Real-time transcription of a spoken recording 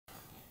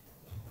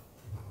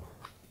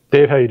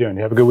Dave, how you doing?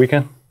 You have a good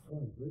weekend? Oh,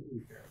 great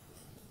weekend.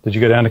 Did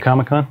you go down to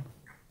Comic-Con?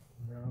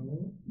 No, I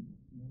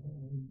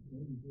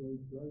enjoyed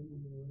driving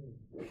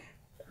in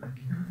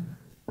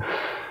the rain.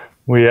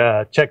 We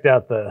checked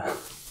out there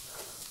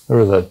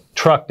was a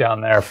truck down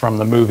there from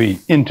the movie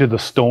Into the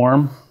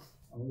Storm.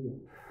 Oh, yeah.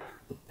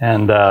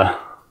 And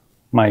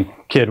my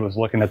kid was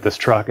looking at this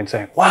truck and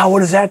saying, wow, what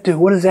does that do?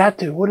 What does that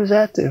do? What does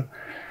that do?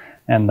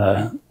 And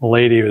the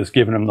lady was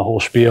giving him the whole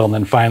spiel. And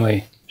then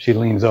finally she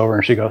leans over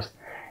and she goes,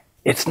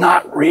 it's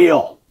not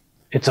real.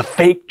 It's a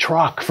fake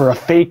truck for a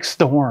fake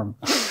storm.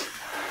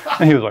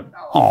 And he was like,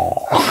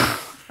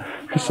 oh,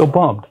 he's so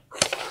bummed.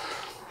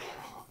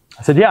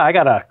 I said, yeah, I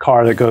got a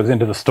car that goes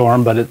into the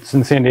storm, but it's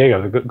in San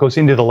Diego. It goes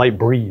into the light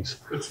breeze.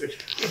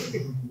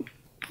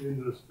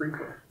 Into the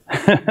sprinkler.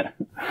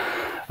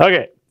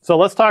 Okay, so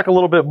let's talk a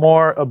little bit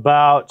more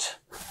about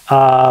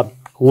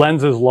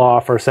Lenz's law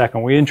for a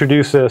second. We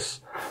introduced this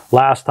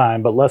last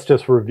time, but let's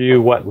just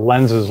review what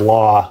Lenz's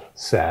law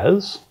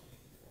says.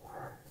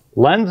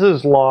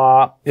 Lenz's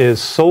law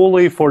is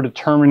solely for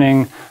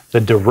determining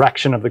the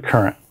direction of the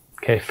current.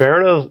 Okay,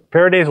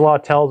 Faraday's law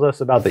tells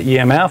us about the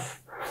EMF,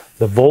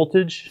 the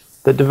voltage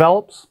that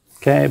develops,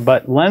 okay,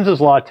 but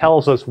Lenz's law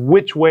tells us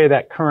which way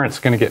that current's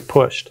going to get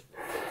pushed.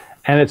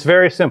 And it's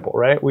very simple,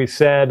 right? We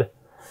said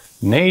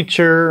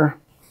nature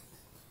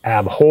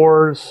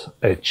abhors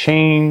a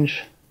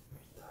change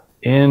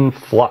in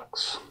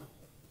flux.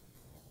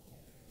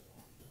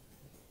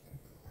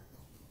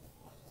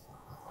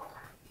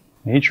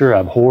 Nature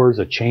abhors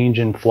a change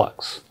in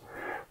flux.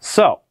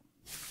 So,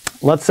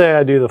 let's say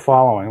I do the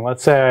following.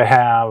 Let's say I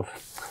have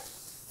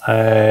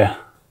a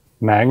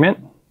magnet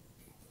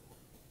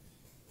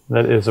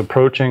that is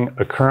approaching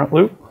a current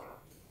loop,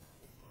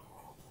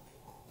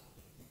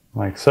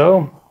 like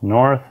so,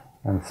 north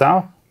and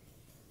south.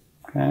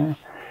 Okay,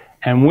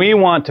 and we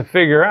want to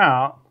figure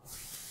out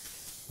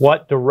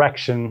what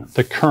direction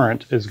the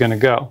current is going to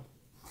go.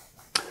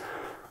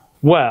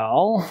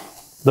 Well,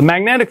 the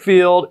magnetic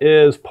field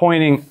is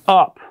pointing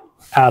up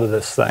out of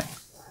this thing.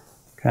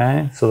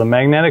 Okay, so the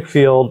magnetic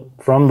field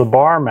from the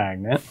bar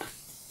magnet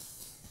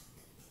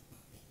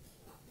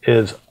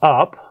is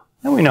up,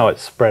 and we know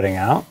it's spreading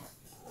out.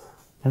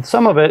 And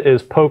some of it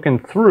is poking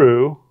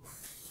through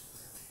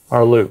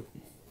our loop.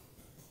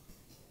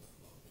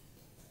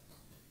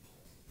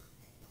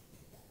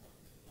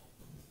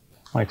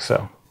 Like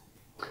so.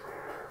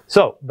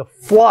 So the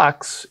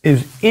flux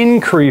is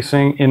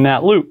increasing in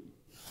that loop.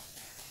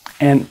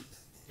 And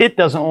it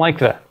doesn't like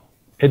that.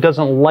 It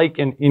doesn't like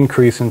an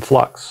increase in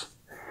flux.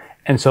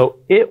 And so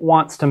it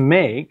wants to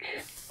make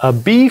a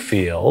B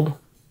field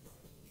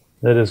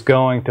that is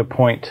going to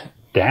point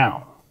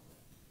down.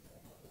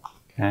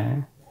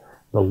 Okay?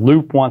 The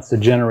loop wants to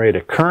generate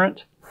a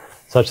current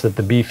such that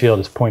the B field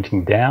is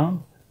pointing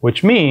down,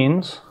 which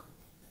means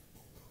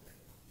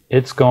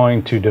it's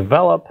going to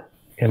develop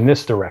in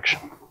this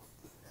direction.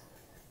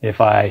 If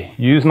I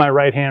use my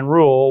right-hand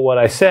rule, what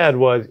I said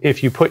was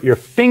if you put your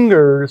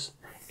fingers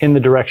in the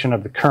direction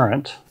of the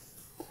current,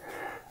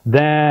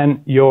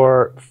 then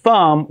your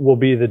thumb will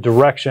be the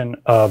direction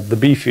of the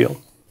B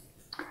field.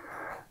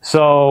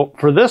 So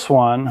for this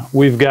one,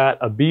 we've got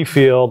a B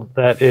field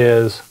that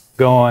is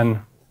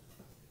going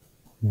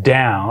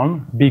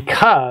down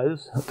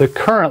because the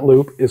current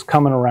loop is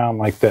coming around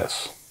like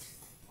this,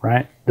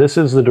 right? This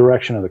is the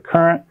direction of the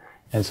current,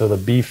 and so the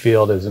B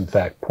field is in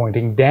fact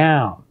pointing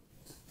down.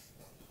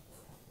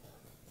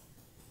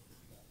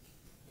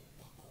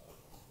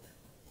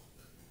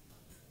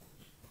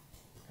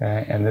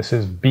 Okay, and this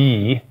is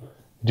B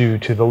due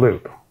to the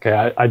loop.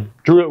 Okay, I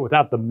drew it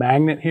without the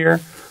magnet here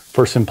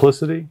for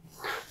simplicity,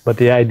 but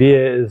the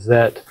idea is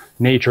that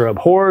nature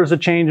abhors a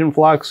change in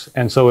flux,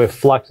 and so if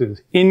flux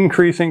is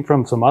increasing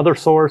from some other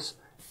source,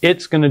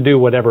 it's going to do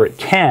whatever it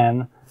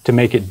can to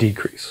make it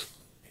decrease.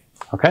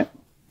 Okay?